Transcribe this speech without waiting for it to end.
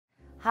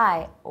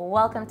Hi,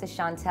 welcome to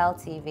Chantel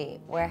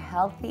TV, where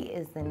healthy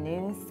is the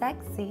new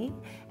sexy,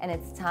 and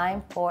it's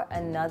time for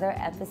another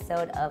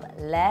episode of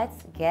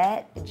Let's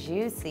Get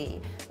Juicy,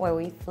 where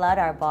we flood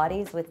our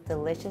bodies with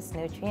delicious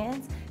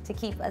nutrients to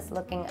keep us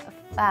looking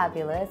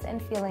fabulous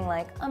and feeling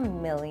like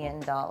 $1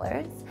 million.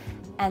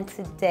 And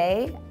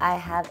today, I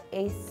have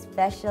a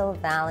special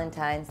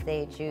Valentine's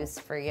Day juice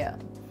for you.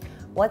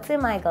 What's in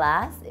my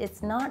glass?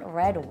 It's not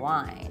red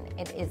wine.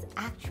 It is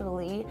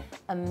actually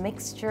a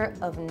mixture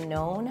of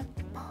known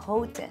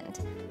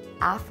potent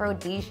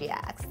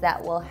aphrodisiacs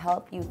that will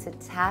help you to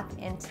tap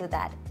into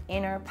that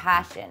inner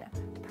passion,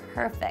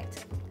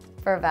 perfect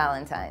for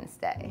Valentine's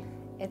Day.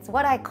 It's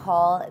what I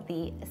call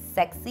the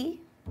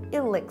sexy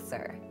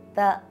elixir,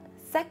 the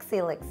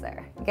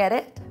Sexylixer. Get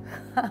it?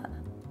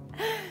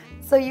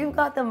 So you've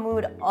got the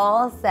mood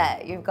all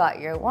set. You've got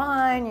your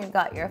wine, you've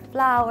got your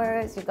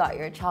flowers, you've got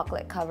your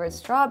chocolate-covered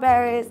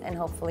strawberries, and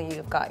hopefully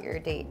you've got your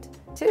date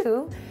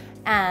too.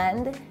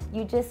 And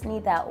you just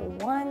need that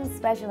one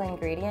special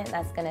ingredient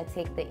that's gonna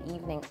take the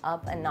evening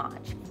up a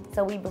notch.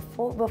 So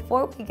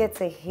before we get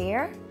to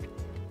here,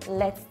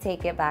 let's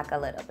take it back a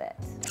little bit.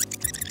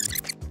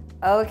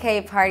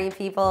 Okay, party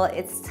people,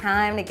 it's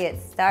time to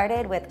get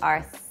started with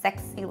our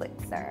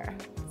Sexylixer.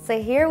 So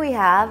here we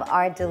have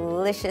our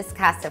delicious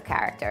cast of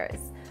characters.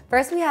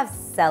 First, we have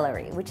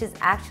celery, which has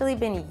actually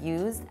been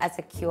used as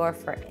a cure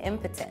for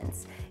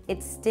impotence.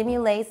 It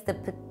stimulates the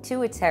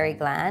pituitary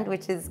gland,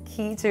 which is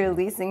key to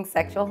releasing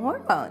sexual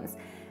hormones.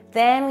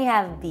 Then we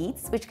have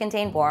beets, which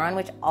contain boron,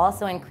 which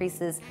also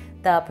increases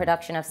the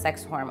production of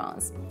sex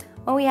hormones.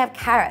 Well, we have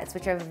carrots,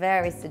 which are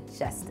very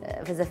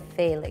suggestive as a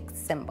phallic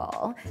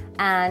symbol.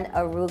 And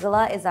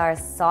arugula is our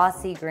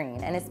saucy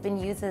green, and it's been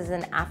used as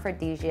an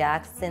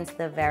aphrodisiac since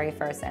the very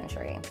first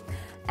century.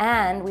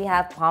 And we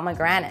have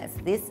pomegranates.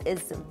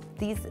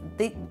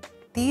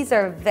 These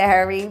are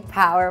very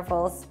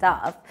powerful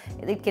stuff.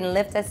 It can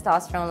lift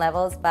testosterone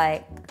levels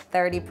by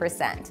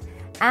 30%.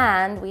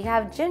 And we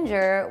have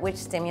ginger, which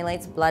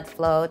stimulates blood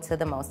flow to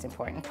the most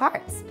important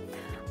parts.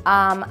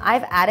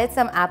 I've added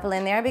some apple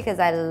in there because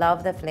I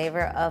love the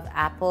flavor of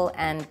apple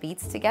and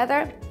beets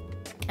together.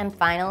 And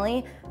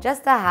finally,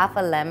 just a half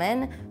a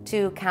lemon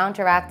to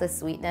counteract the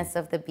sweetness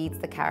of the beets,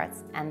 the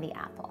carrots, and the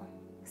apple.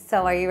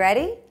 So are you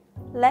ready?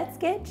 Let's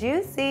get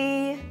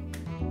juicy.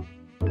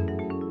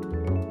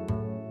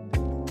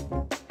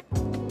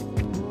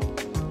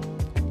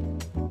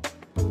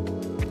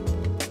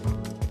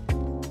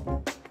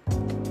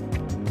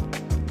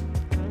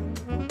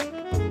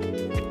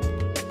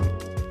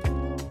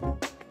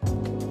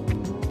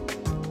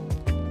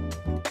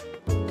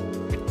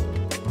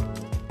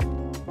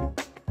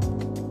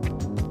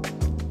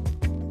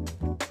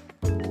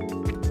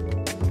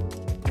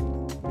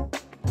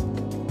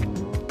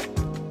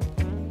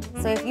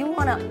 So if you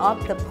want to up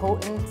the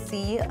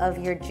potency of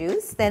your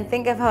juice, then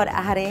think about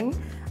adding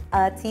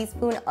a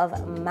teaspoon of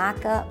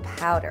maca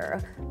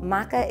powder.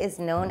 Maca is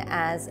known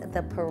as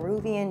the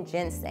Peruvian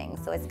ginseng,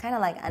 so it's kind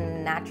of like a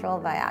natural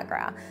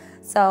Viagra.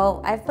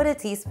 So I've put a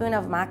teaspoon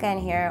of maca in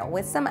here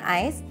with some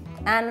ice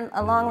and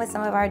along with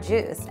some of our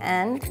juice,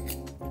 and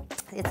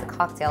it's a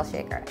cocktail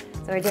shaker.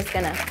 So we're just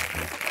gonna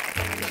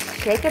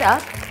shake it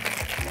up.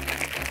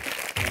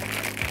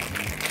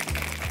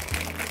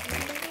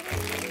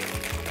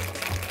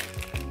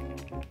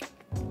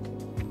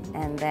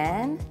 And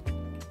then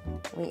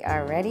we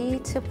are ready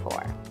to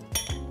pour.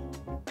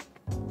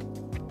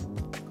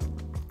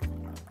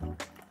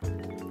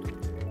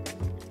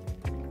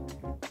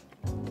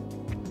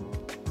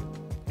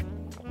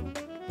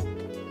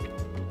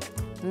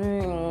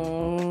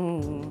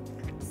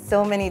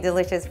 So many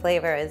delicious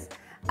flavors.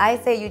 I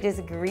say you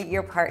just greet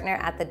your partner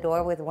at the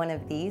door with one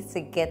of these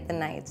to get the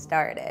night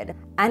started.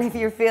 And if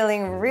you're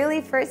feeling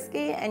really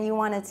frisky and you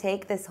want to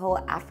take this whole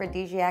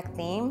aphrodisiac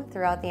theme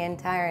throughout the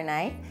entire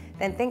night,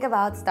 then think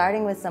about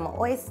starting with some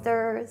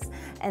oysters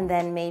and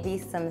then maybe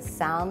some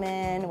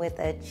salmon with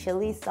a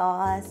chili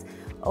sauce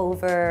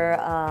over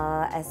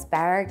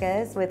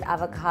asparagus with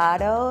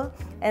avocado,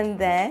 and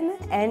then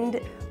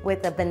end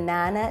with a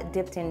banana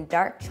dipped in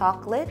dark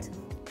chocolate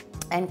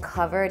and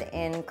covered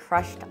in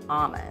crushed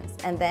almonds.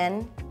 And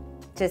then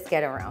just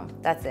get a room.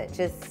 That's it,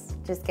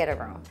 just get a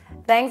room.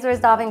 Thanks for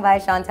stopping by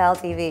Chantel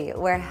TV,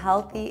 where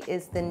healthy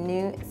is the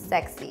new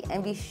sexy.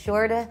 And be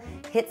sure to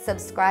hit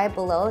subscribe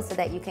below so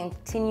that you can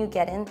continue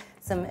getting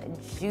some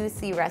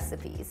juicy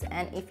recipes.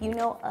 And if you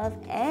know of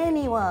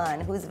anyone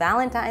whose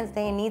Valentine's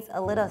Day needs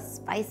a little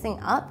spicing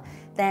up,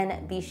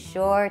 then be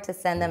sure to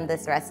send them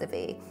this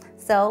recipe.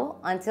 So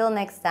until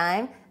next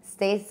time,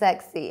 stay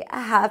sexy.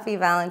 Happy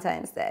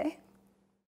Valentine's Day.